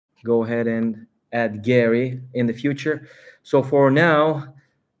go ahead and add Gary in the future. So for now,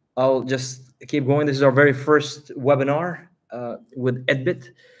 I'll just keep going. This is our very first webinar with Edbit.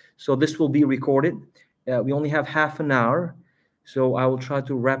 So this will be recorded. We only have half an hour. So I will try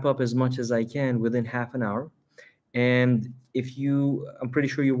to wrap up as much as I can within half an hour. And I'm pretty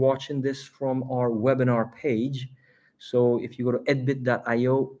sure you're watching this from our webinar page. So if you go to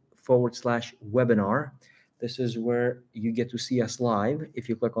edbit.io/webinar, this is where you get to see us live. If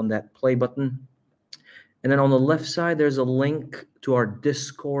you click on that play button, and then on the left side, there's a link to our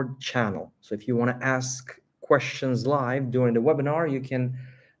Discord channel. So if you want to ask questions live during the webinar, you can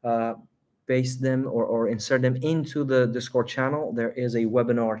uh, paste them or insert them into the Discord channel. There is a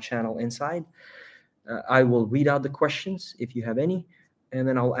webinar channel inside. I will read out the questions if you have any, and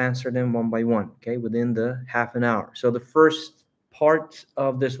then I'll answer them one by one, okay, within the half an hour. So the first part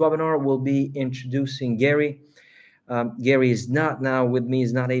of this webinar will be introducing Gary. Gary is not now with me,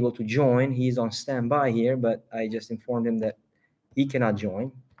 is not able to join. He's on standby here, but I just informed him that he cannot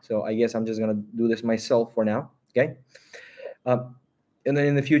join. So I guess I'm just going to do this myself for now, okay? And then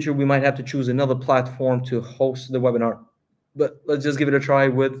in the future, we might have to choose another platform to host the webinar. But let's just give it a try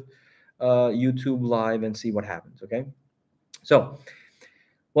with YouTube Live and see what happens, okay? So,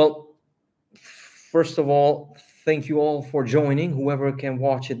 well, first of all, thank you all for joining. Whoever can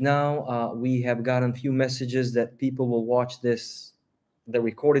watch it now, we have gotten a few messages that people will watch the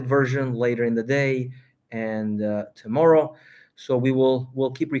recorded version later in the day and tomorrow. So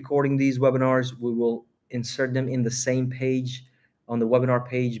we'll keep recording these webinars. We will insert them in the same page on the webinar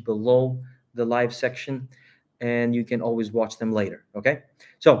page below the live section, and you can always watch them later. Okay.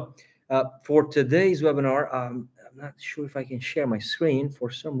 So for today's webinar, I'm not sure if I can share my screen.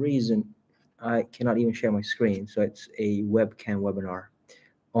 For some reason, I cannot even share my screen. So it's a webcam webinar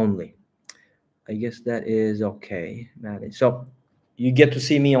only. I guess that is okay. So you get to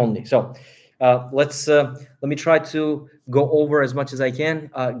see me only. So let me try to go over as much as I can.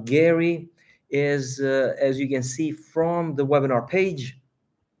 Gary is, as you can see from the webinar page,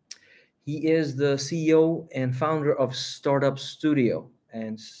 he is the CEO and founder of Startup Studio.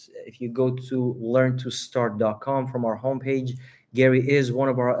 And if you go to learntostart.com from our homepage, Gary is one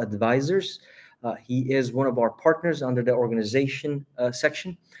of our advisors. He is one of our partners under the organization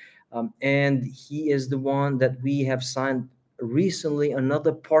section. And he is the one that we have signed recently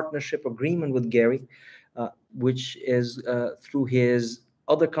another partnership agreement with Gary, which is through his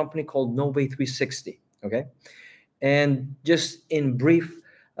other company called Nove 360. Okay. And just in brief,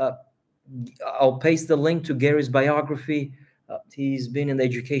 I'll paste the link to Gary's biography. He's been in the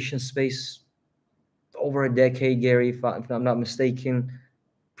education space over a decade, Gary, if I'm not mistaken,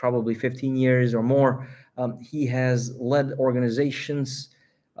 probably 15 years or more. He has led organizations,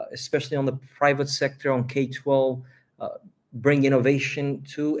 especially on the private sector, on K-12, bring innovation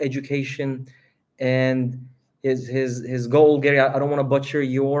to education. And his goal, Gary, I don't want to butcher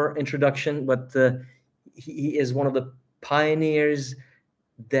your introduction, but he is one of the pioneers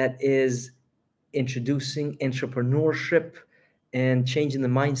that is introducing entrepreneurship and changing the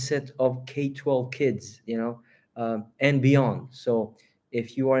mindset of K-12 kids, and beyond. So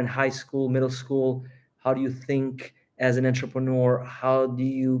if you are in high school, middle school, how do you think as an entrepreneur? How do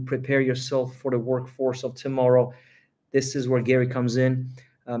you prepare yourself for the workforce of tomorrow? This is where Gary comes in.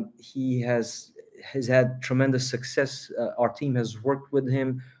 He has had tremendous success. Our team has worked with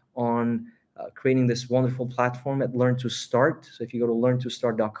him on creating this wonderful platform at Learn to Start. So if you go to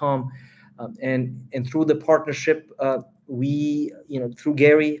learntostart.com, and through the partnership, through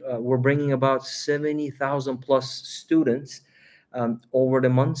Gary, we're bringing about 70,000 plus students over the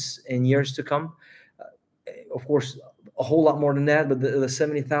months and years to come. Of course, a whole lot more than that, but the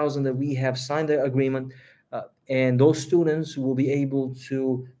 70,000 that we have signed the agreement, and those students will be able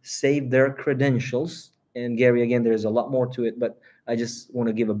to save their credentials. And Gary, again, there's a lot more to it, but I just want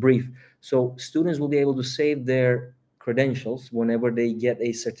to give a brief. So students will be able to save their credentials whenever they get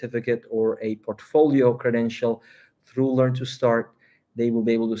a certificate or a portfolio credential through Learn to Start. They will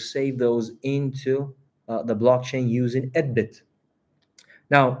be able to save those into the blockchain using Edbit.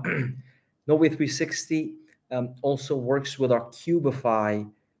 Now, Nove 360 also works with our Cubify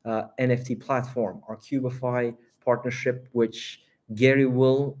NFT platform, our Cubify partnership, which Gary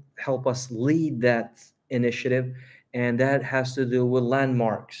will help us lead that initiative. And that has to do with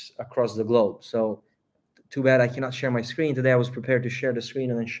landmarks across the globe. So too bad I cannot share my screen today. I was prepared to share the screen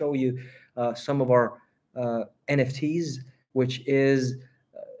and then show you some of our NFTs, which is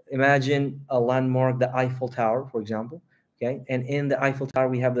imagine a landmark, the Eiffel Tower, for example. Okay, and in the Eiffel Tower,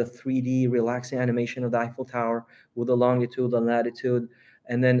 we have the 3D relaxing animation of the Eiffel Tower with the longitude and latitude,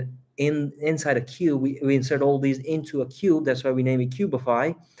 and then inside a cube, we insert all these into a cube. That's why we name it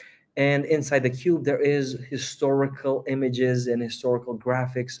Cubify, And inside the cube, there is historical images and historical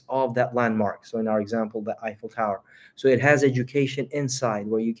graphics of that landmark. So in our example, the Eiffel Tower. So it has education inside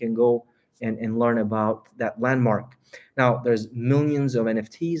where you can go and learn about that landmark. Now, there's millions of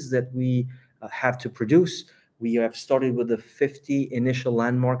NFTs that we have to produce. We have started with the 50 initial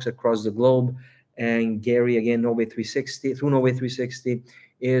landmarks across the globe. And Gary, again, Norway 360, through Norway 360,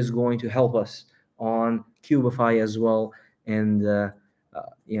 is going to help us on Cubify as well. And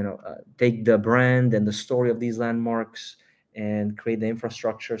take the brand and the story of these landmarks and create the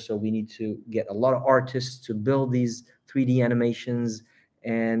infrastructure. So we need to get a lot of artists to build these 3D animations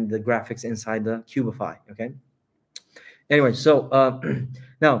and the graphics inside the Cubify. Okay. Anyway, so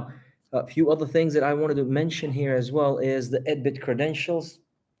now a few other things that I wanted to mention here as well is the Edbit credentials.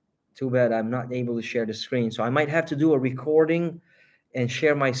 Too bad I'm not able to share the screen. So I might have to do a recording and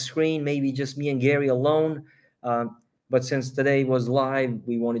share my screen, maybe just me and Gary alone. But since today was live,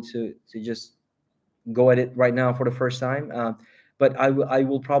 we wanted to just go at it right now for the first time. But I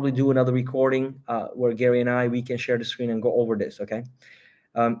will probably do another recording where Gary and we can share the screen and go over this, okay?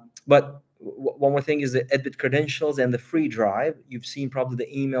 But one more thing is the Edbit credentials and the free drive. You've seen probably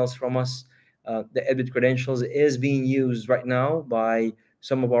the emails from us. The Edbit credentials is being used right now by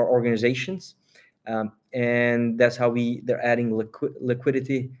some of our organizations. And that's how they're adding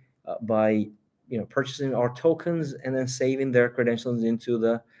liquidity by purchasing our tokens and then saving their credentials into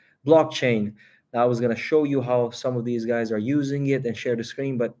the blockchain. Now, I was going to show you how some of these guys are using it and share the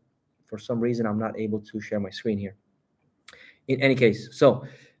screen, but for some reason I'm not able to share my screen here. In any case, so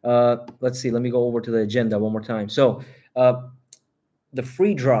let's see, let me go over to the agenda one more time. So the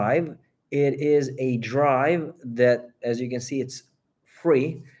free drive, it is a drive that, as you can see, it's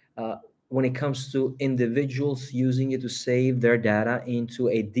free when it comes to individuals using it to save their data into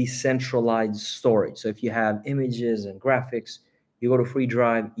a decentralized storage. So if you have images and graphics, you go to free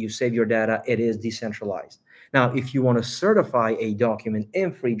drive, you save your data, it is decentralized. Now, if you want to certify a document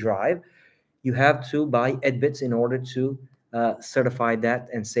in free drive, you have to buy Edbits in order to certify that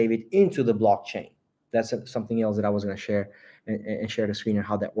and save it into the blockchain. That's something else that I was going to share and share the screen and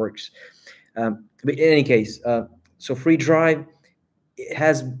how that works. But in any case, so free drive, it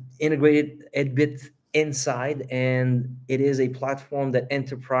has integrated Edbit inside, and it is a platform that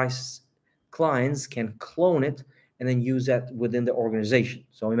enterprise clients can clone it and then use that within the organization.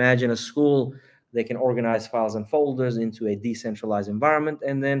 So imagine a school, they can organize files and folders into a decentralized environment,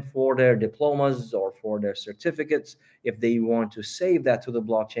 and then for their diplomas or for their certificates, if they want to save that to the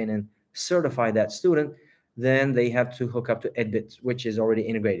blockchain and certify that student, then they have to hook up to Edbit, which is already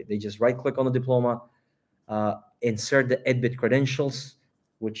integrated. They just right-click on the diploma, insert the Edbit credentials,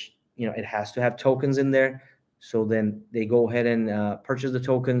 which it has to have tokens in there. So then they go ahead and purchase the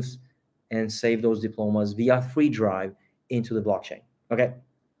tokens and save those diplomas via free drive into the blockchain. Okay.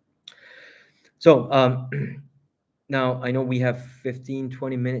 So now I know we have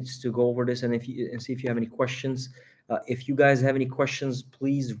 15-20 minutes to go over this, and see if you have any questions. If you guys have any questions,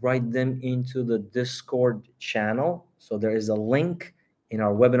 please write them into the Discord channel. So there is a link in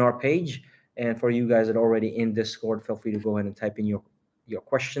our webinar page. And for you guys that are already in Discord, feel free to go ahead and type in your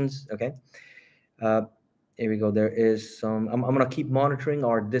questions. Okay. Here we go. There is some. I'm going to keep monitoring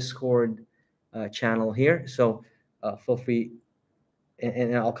our Discord channel here. So feel free,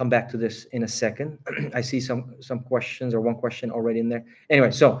 and I'll come back to this in a second. I see some questions, or one question already in there.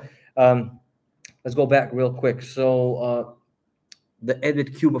 Anyway, so let's go back real quick. So the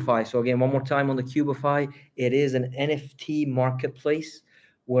Edbit Cubify. So again, one more time on the Cubify, it is an NFT marketplace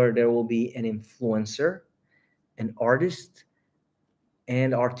where there will be an influencer, an artist,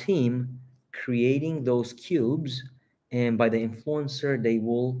 and our team creating those cubes. And by the influencer, they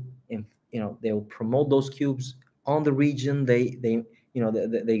will promote those cubes on the region they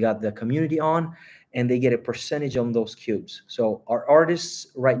got the community on, and they get a percentage on those cubes. So our artists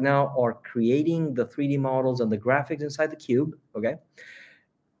right now are creating the 3D models and the graphics inside the cube. Okay.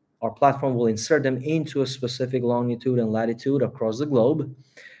 Our platform will insert them into a specific longitude and latitude across the globe.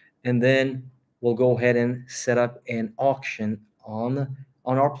 And then we'll go ahead and set up an auction on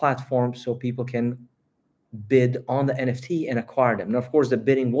our platform so people can bid on the NFT and acquire them. Now, of course, the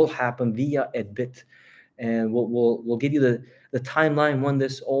bidding will happen via Edbit, and we'll give you the timeline when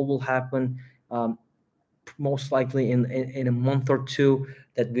this all will happen. Most likely in a month or two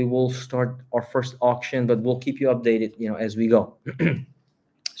that we will start our first auction, but we'll keep you updated, as we go.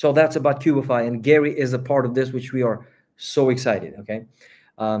 So that's about Cubify, and Gary is a part of this, which we are so excited. Okay.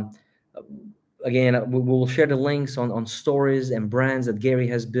 Again, we will share the links on stories and brands that Gary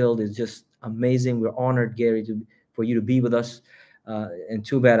has built. It's just amazing. We're honored, Gary, for you to be with us. And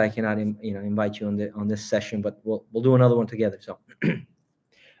too bad I cannot invite you on this session, but we'll do another one together. So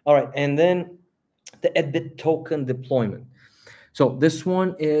All right, and then the Edbit token deployment. So this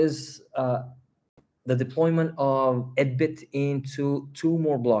one is the deployment of Edbit into two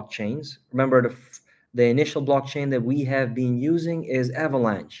more blockchains. Remember, the initial blockchain that we have been using is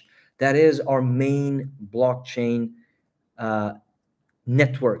Avalanche. That is our main blockchain uh,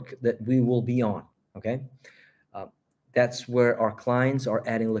 network that we will be on. Okay, uh, that's where our clients are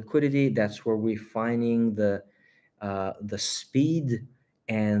adding liquidity. That's where we're finding the speed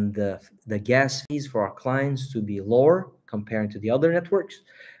and the gas fees for our clients to be lower comparing to the other networks.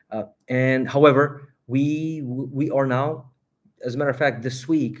 And however, we are now, as a matter of fact, this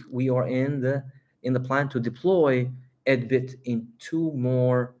week we are in the plan to deploy Edbit in two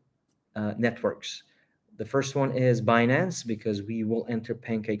more networks. The first one is Binance because we will enter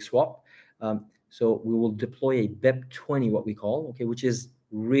PancakeSwap. So we will deploy a BEP20, what we call, okay, which is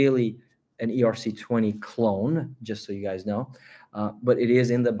really an ERC20 clone, just so you guys know. But it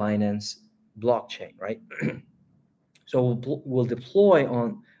is in the Binance blockchain, right? So we'll deploy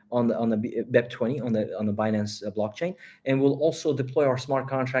on the BEP20 on the Binance blockchain, and we'll also deploy our smart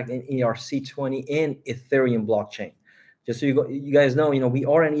contract in ERC20 in Ethereum blockchain. Just so you guys know, we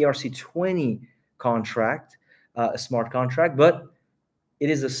are an ERC20 contract, a smart contract, but it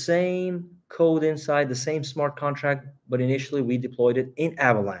is the same code inside the same smart contract, but initially we deployed it in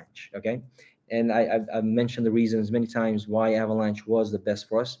Avalanche. Okay, and I've mentioned the reasons many times why Avalanche was the best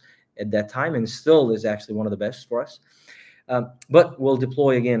for us at that time, and still is actually one of the best for us. But we'll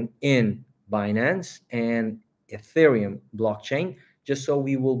deploy again in Binance and Ethereum blockchain, just so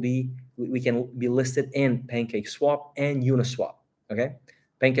we can be listed in PancakeSwap and Uniswap. Okay,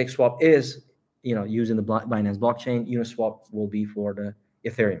 PancakeSwap is using the Binance blockchain. Uniswap will be for the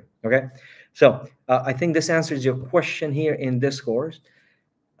Ethereum. Okay, so I think this answers your question here in Discord.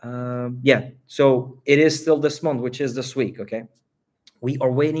 Yeah, so it is still this month, which is this week. Okay, we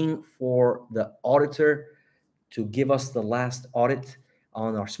are waiting for the auditor to give us the last audit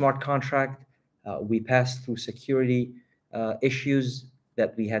on our smart contract. We passed through security issues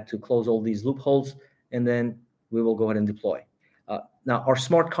that we had to close all these loopholes, and then we will go ahead and deploy. Now, our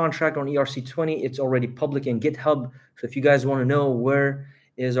smart contract on ERC20, it's already public in GitHub. So if you guys want to know where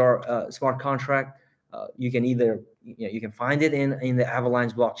is our smart contract, you can either you can find it in the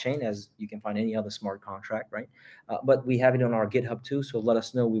Avalanche blockchain, as you can find any other smart contract, right? But we have it on our GitHub too. So let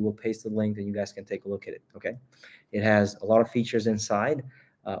us know. We will paste the link, and you guys can take a look at it. Okay, it has a lot of features inside,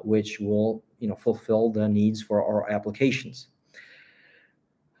 which will fulfill the needs for our applications.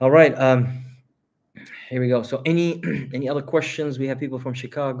 All right. Here we go. So any other questions? We have people from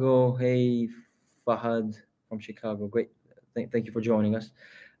Chicago. Hey, Fahad from Chicago. Great. Thank you for joining us.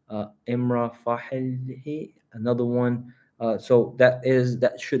 Imra Fahilhi, another one. So that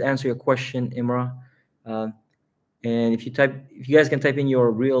should answer your question, Imra. And if you guys can type in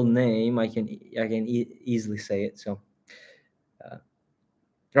your real name, I can easily say it. So,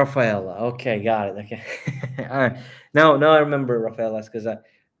 Rafaela. Okay, got it. Okay. All right. Now I remember Rafaela's because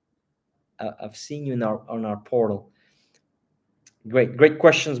I've seen you on our portal. Great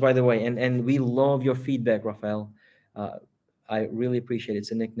questions, by the way, and we love your feedback, Rafael. I really appreciate it.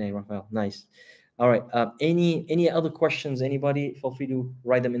 It's a nickname, Rafael. Nice. All right. Any other questions? Anybody? Feel free to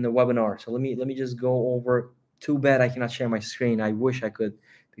write them in the webinar. So let me just go over. Too bad I cannot share my screen. I wish I could,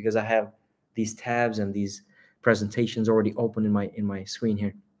 because I have these tabs and these presentations already open in my screen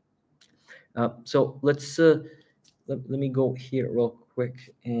here. So let's let me go here real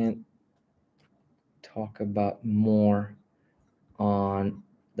quick and talk about more on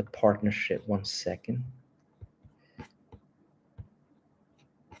the partnership. 1 second.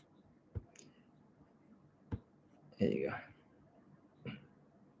 There you go.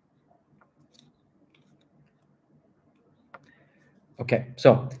 Okay,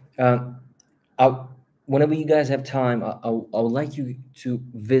 so whenever you guys have time, I would like you to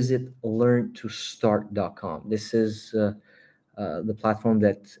visit learntostart.com. This is the platform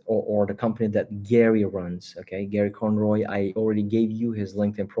or the company that Gary runs. Okay, Gary Conroy. I already gave you his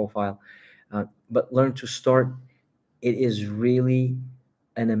LinkedIn profile, but Learn to Start. It is really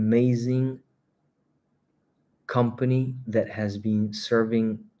an amazing company that has been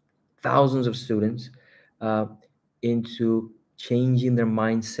serving thousands of students into changing their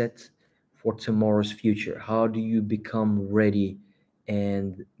mindset for tomorrow's future. How do you become ready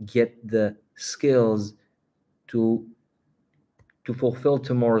and get the skills to fulfill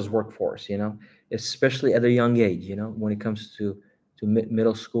tomorrow's workforce, especially at a young age, when it comes to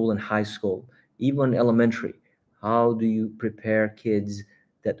middle school and high school, even elementary. How do you prepare kids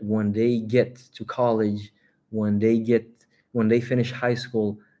that when they get to college, when they finish high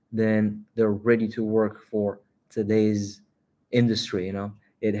school, then they're ready to work for today's industry,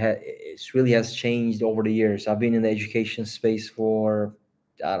 it really has changed over the years. I've been in the education space for,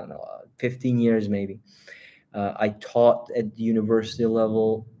 I don't know, 15 years maybe. I taught at the university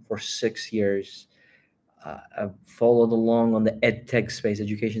level for 6 years. I've followed along on the ed tech space,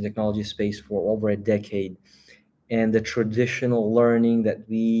 education technology space, for over a decade. And the traditional learning that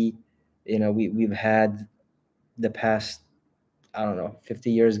we've had the past, I don't know,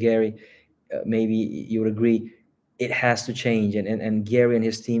 50 years, Gary, maybe you would agree, it has to change. And Gary and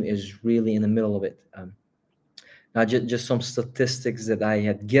his team is really in the middle of it. Now, just some statistics that I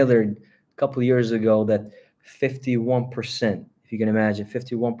had gathered a couple of years ago, that 51%, if you can imagine,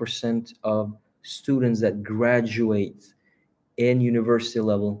 51% of students that graduate in university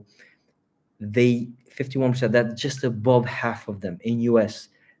level, 51%, that's just above half of them in US,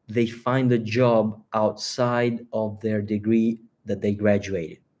 they find a job outside of their degree that they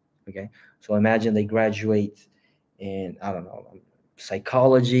graduated. Okay, so imagine they graduate in, I don't know,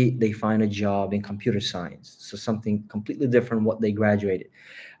 psychology, they find a job in computer science, so something completely different what they graduated.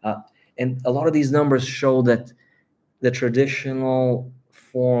 And a lot of these numbers show that the traditional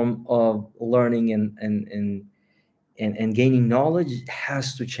form of learning and gaining knowledge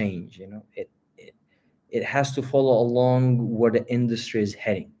has to change. It has to follow along where the industry is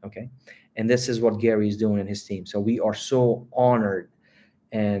heading. Okay, and this is what Gary is doing in his team. So we are so honored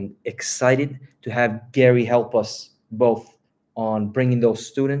and excited to have Gary help us both on bringing those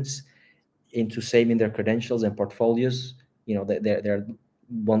students into saving their credentials and portfolios. They're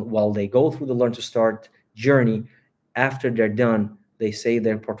while they go through the Learn to Start journey, after they're done, they save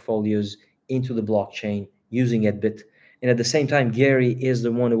their portfolios into the blockchain using Edbit. And at the same time, Gary is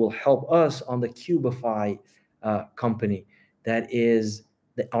the one who will help us on the Cubify company, that is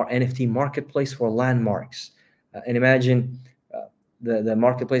our NFT marketplace for landmarks. And imagine the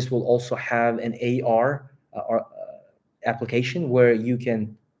marketplace will also have an AR application where you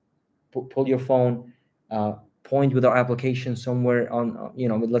can pull your phone, point with our application somewhere on,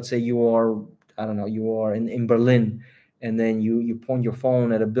 let's say you are, I don't know, you are in Berlin, and then you point your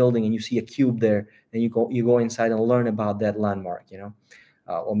phone at a building and you see a cube there, and you go inside and learn about that landmark.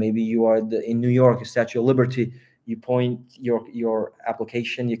 Or maybe you are in New York, Statue of Liberty. You point your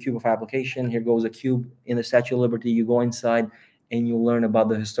application, your Cubify application. Here goes a cube in the Statue of Liberty. You go inside and you learn about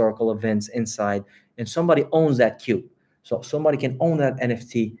the historical events inside, and somebody owns that cube. So somebody can own that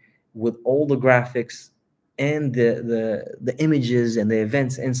NFT with all the graphics and the images and the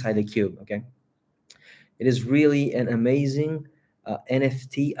events inside the cube. Okay, it is really an amazing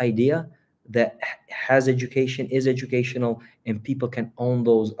NFT idea that has education, is educational, and people can own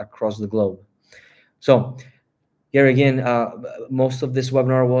those across the globe. So here again, most of this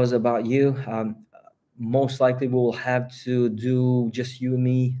webinar was about you. Most likely we will have to do just you and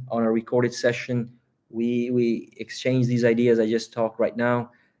me on a recorded session. We exchange these ideas I just talked right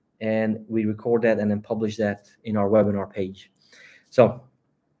now, and we record that and then publish that in our webinar page. So,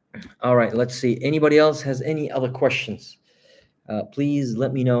 all right, let's see. Anybody else has any other questions? Please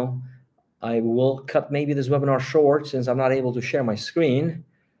let me know. I will cut maybe this webinar short since I'm not able to share my screen,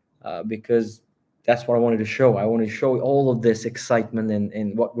 because that's what I wanted to show. I want to show all of this excitement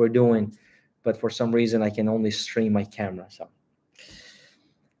and what we're doing, but for some reason I can only stream my camera. So,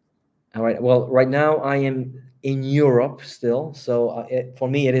 all right. Well, right now I am in Europe still, so for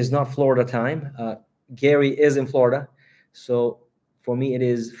me it is not Florida time. Gary is in Florida, so for me it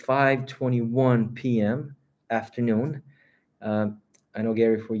is 5:21 p.m. afternoon. I know,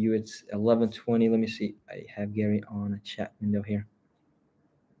 Gary, for you it's 11:20. Let me see. I have Gary on a chat window here.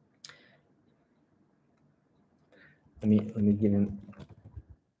 Let me give him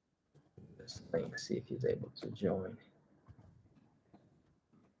this link, see if he's able to join.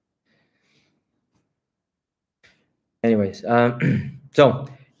 Anyways, so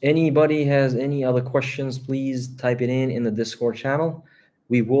anybody has any other questions, please type it in the Discord channel.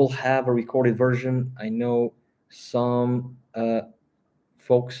 We will have a recorded version. I know some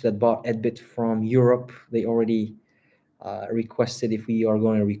folks that bought Edbit from Europe, they already requested if we are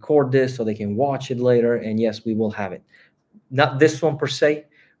going to record this so they can watch it later. And yes, we will have it. Not this one per se.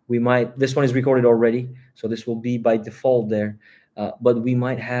 This one is recorded already, so this will be by default there. But we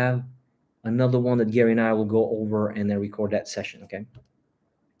might have another one that Gary and I will go over and then record that session. Okay.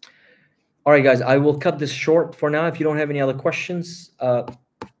 All right, guys, I will cut this short for now. If you don't have any other questions,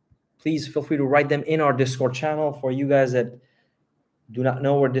 please feel free to write them in our Discord channel. For you guys that do not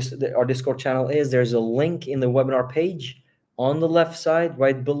know where our Discord channel is, there's a link in the webinar page on the left side,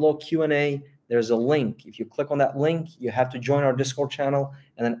 right below Q&A. There's a link. If you click on that link, you have to join our Discord channel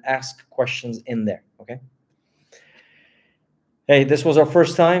and then ask questions in there. Okay. Hey, this was our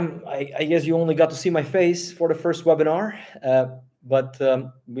first time. I guess you only got to see my face for the first webinar. but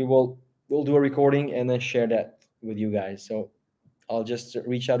we'll do a recording and then share that with you guys. So I'll just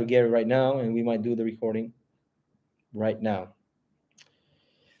reach out to Gary right now, and we might do the recording right now.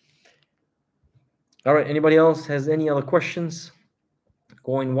 All right. Anybody else has any other questions?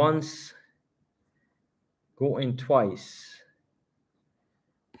 Going once, going twice.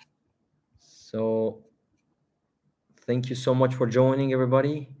 So thank you so much for joining,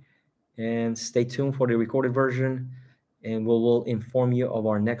 everybody, and stay tuned for the recorded version, and we'll inform you of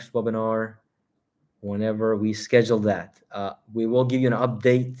our next webinar whenever we schedule that. We will give you an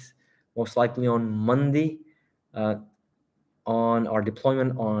update, most likely on Monday, on our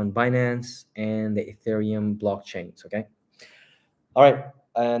deployment on Binance and the Ethereum blockchains, okay? All right,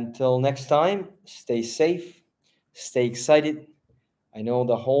 until next time, stay safe, stay excited. I know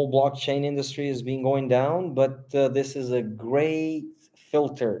the whole blockchain industry has been going down, but this is a great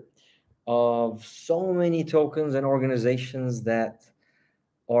filter of so many tokens and organizations that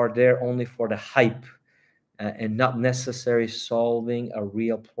are there only for the hype and not necessarily solving a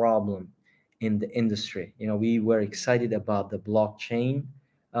real problem in the industry. You know, we were excited about the blockchain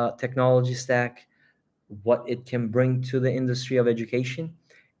technology stack, what it can bring to the industry of education,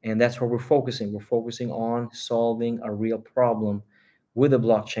 and that's where we're focusing. We're focusing on solving a real problem with the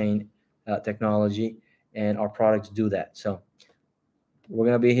blockchain technology, and our products do that. So we're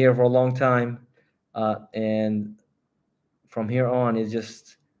going to be here for a long time, and from here on is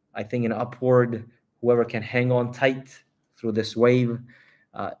just, I think, an upward. Whoever can hang on tight through this wave,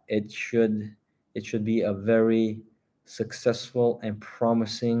 it should be a very successful and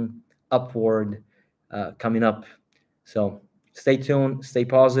promising upward coming up. So stay tuned, stay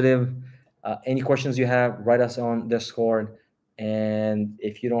positive. Any questions you have, write us on Discord. And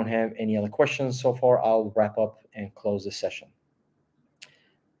if you don't have any other questions so far, I'll wrap up and close the session.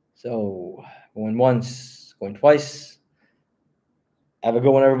 So going once, going twice. Have a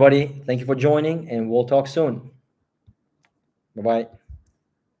good one, everybody. Thank you for joining, and we'll talk soon. Bye-bye.